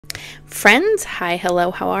Friends, hi,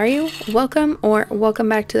 hello, how are you? Welcome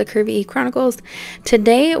back to the Curvy E Chronicles.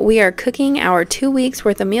 Today we are cooking our 2 weeks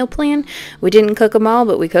worth of meal plan. We didn't cook them all,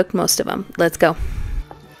 but we cooked most of them. Let's go.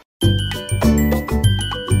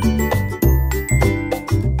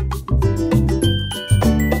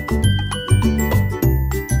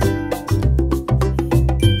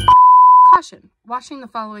 Caution, watching the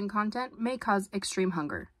following content may cause extreme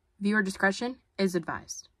hunger. Viewer discretion is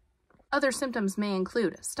advised. Other symptoms may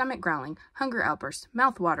include stomach growling, hunger outbursts,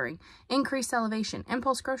 mouth watering, increased salivation,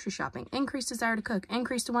 impulse grocery shopping, increased desire to cook,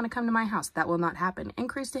 increased to want to come to my house. That will not happen.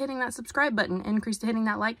 Increase to hitting that subscribe button, increase to hitting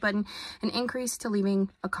that like button, and increase to leaving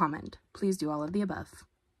a comment. Please do all of the above.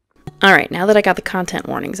 All right, now that I got the content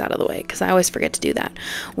warnings out of the way, because I always forget to do that,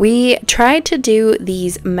 we tried to do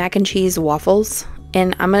these mac and cheese waffles.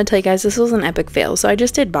 And I'm going to tell you guys, this was an epic fail. So I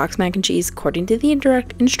just did boxed mac and cheese according to the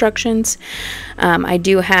instructions. I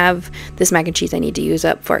do have this mac and cheese I need to use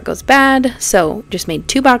up before it goes bad. So just made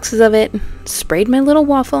 2 boxes of it, sprayed my little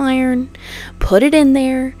waffle iron, put it in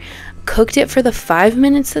there, cooked it for the 5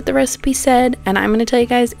 minutes that the recipe said. And I'm going to tell you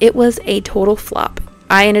guys, it was a total flop.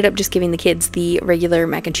 I ended up just giving the kids the regular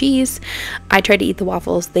mac and cheese. I tried to eat the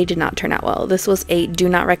waffles. They did not turn out well. This was a do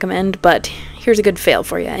not recommend, but here's a good fail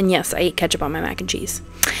for you. And yes, I ate ketchup on my mac and cheese.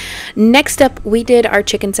 Next up, we did our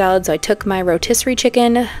chicken salad. So I took my rotisserie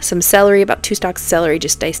chicken, some celery, about 2 stalks of celery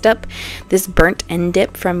just diced up, this burnt end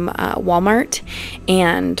dip from Walmart,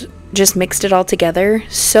 and just mixed it all together.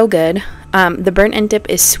 So good. The burnt end dip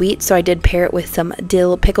is sweet, so I did pair it with some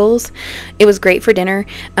dill pickles. It was great for dinner.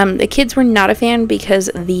 The kids were not a fan because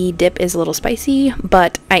the dip is a little spicy,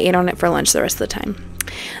 but I ate on it for lunch the rest of the time.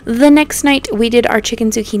 The next night, we did our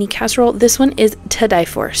chicken zucchini casserole. This one is to die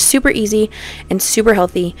for. Super easy and super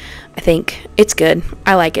healthy. I think it's good.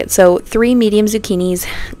 I like it. So 3 medium zucchinis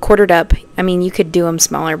quartered up. I mean, you could do them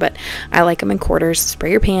smaller, but I like them in quarters.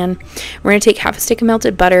 Spray your pan. We're going to take half a stick of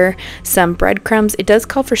melted butter, some breadcrumbs. It does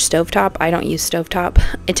call for stovetop. I don't use stovetop.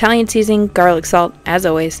 Italian seasoning, garlic salt, as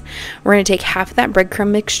always. We're going to take half of that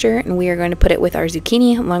breadcrumb mixture, and we are going to put it with our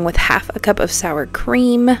zucchini along with half a cup of sour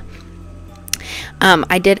cream.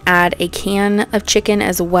 I did add a can of chicken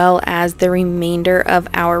as well as the remainder of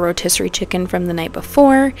our rotisserie chicken from the night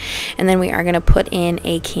before. And then we are going to put in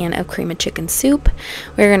a can of cream of chicken soup.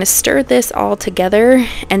 We're going to stir this all together,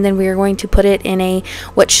 and then we are going to put it in a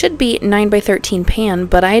what should be 9x13 pan,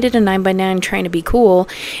 but I did a 9x9 trying to be cool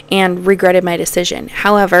and regretted my decision.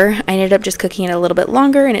 However, I ended up just cooking it a little bit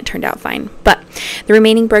longer and it turned out fine. But the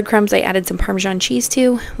remaining breadcrumbs I added some Parmesan cheese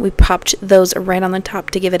to. We popped those right on the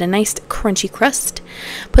top to give it a nice crunchy crust.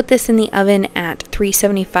 Put this in the oven at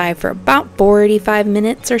 375 for about 45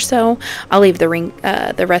 minutes or so. I'll leave the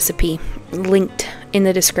recipe linked in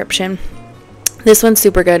the description. This one's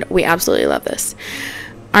super good. We absolutely love this.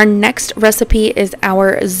 Our next recipe is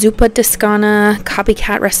our zuppa toscana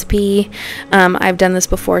copycat recipe. I've done this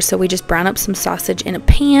before, so we just brown up some sausage in a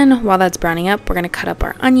pan. While that's browning up, we're going to cut up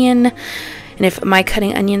our onion. And if my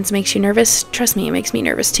cutting onions makes you nervous, trust me, it makes me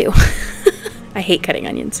nervous too. I hate cutting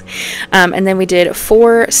onions. And then we did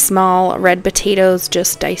 4 small red potatoes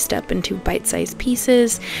just diced up into bite-sized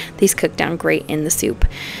pieces. These cooked down great in the soup.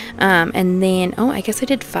 And then, oh, I guess I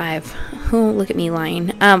did 5. Oh, look at me lying.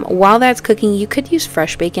 While that's cooking, you could use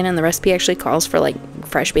fresh bacon, and the recipe actually calls for like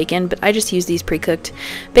fresh bacon, but I just use these pre-cooked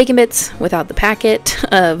bacon bits without the packet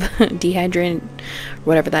of dehydrated,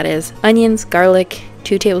 whatever that is, onions, garlic,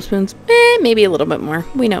 2 tablespoons, maybe a little bit more.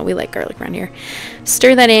 We know we like garlic around here.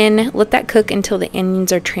 Stir that in, let that cook until the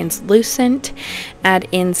onions are translucent. Add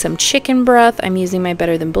in some chicken broth. I'm using my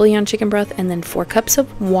Better Than Bouillon chicken broth, and then 4 cups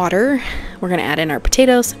of water. We're going to add in our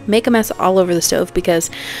potatoes, make a mess all over the stove because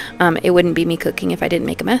it wouldn't be me cooking if I didn't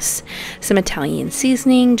make a mess. Some Italian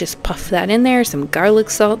seasoning, just puff that in there. Some garlic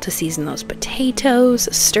salt to season those potatoes.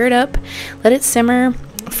 Stir it up, let it simmer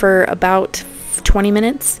for about 20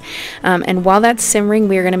 minutes. And while that's simmering,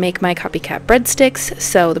 we are going to make my copycat breadsticks.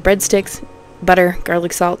 So the breadsticks, butter,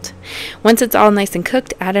 garlic salt. Once it's all nice and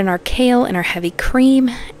cooked, add in our kale and our heavy cream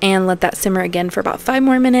and let that simmer again for about 5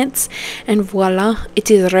 more minutes. And voila, it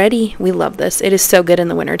is ready. We love this. It is so good in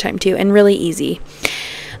the wintertime too, and really easy.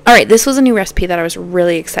 All right, this was a new recipe that I was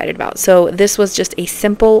really excited about. So this was just a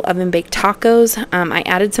simple oven-baked tacos. I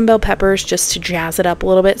added some bell peppers just to jazz it up a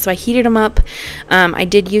little bit. So I heated them up. I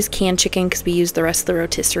did use canned chicken because we used the rest of the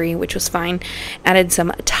rotisserie, which was fine. Added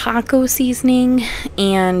some taco seasoning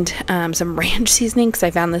and some ranch seasoning because I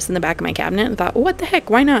found this in the back of my cabinet and thought, what the heck,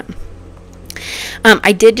 why not?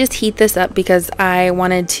 I did just heat this up because I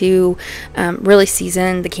wanted to really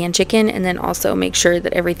season the canned chicken and then also make sure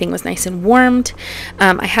that everything was nice and warmed.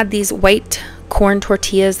 I had these white corn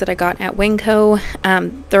tortillas that I got at Winco.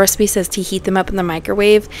 The recipe says to heat them up in the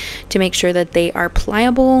microwave to make sure that they are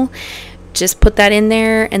pliable. Just put that in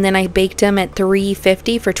there, and then I baked them at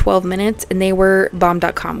 350 for 12 minutes, and they were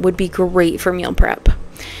bomb.com. Would be great for meal prep.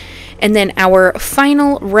 And then our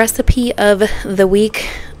final recipe of the week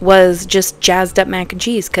was just jazzed up mac and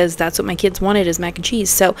cheese, because that's what my kids wanted, is mac and cheese.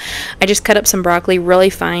 So I just cut up some broccoli really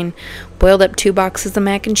fine, boiled up 2 boxes of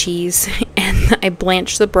mac and cheese, and I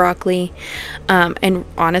blanched the broccoli, and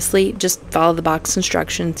honestly just follow the box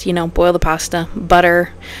instructions. You know, boil the pasta,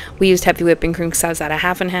 butter. We used heavy whipping cream because I was at a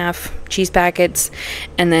half and half, cheese packets,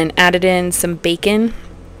 and then added in some bacon.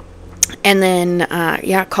 And then,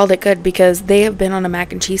 yeah, called it good, because they have been on a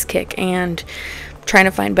mac and cheese kick and trying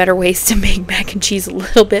to find better ways to make mac and cheese a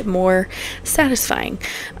little bit more satisfying.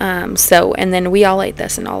 And then we all ate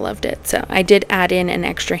this and all loved it. So I did add in an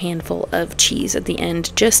extra handful of cheese at the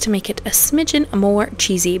end just to make it a smidgen more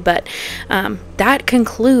cheesy. But that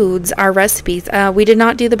concludes our recipes. We did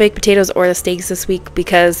not do the baked potatoes or the steaks this week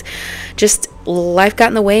because just life got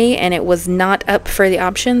in the way and it was not up for the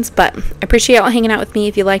options. But I appreciate y'all hanging out with me.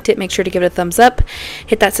 If you liked it, make sure to give it a thumbs up,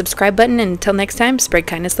 hit that subscribe button, and until next time, spread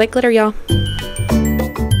kindness like glitter, y'all.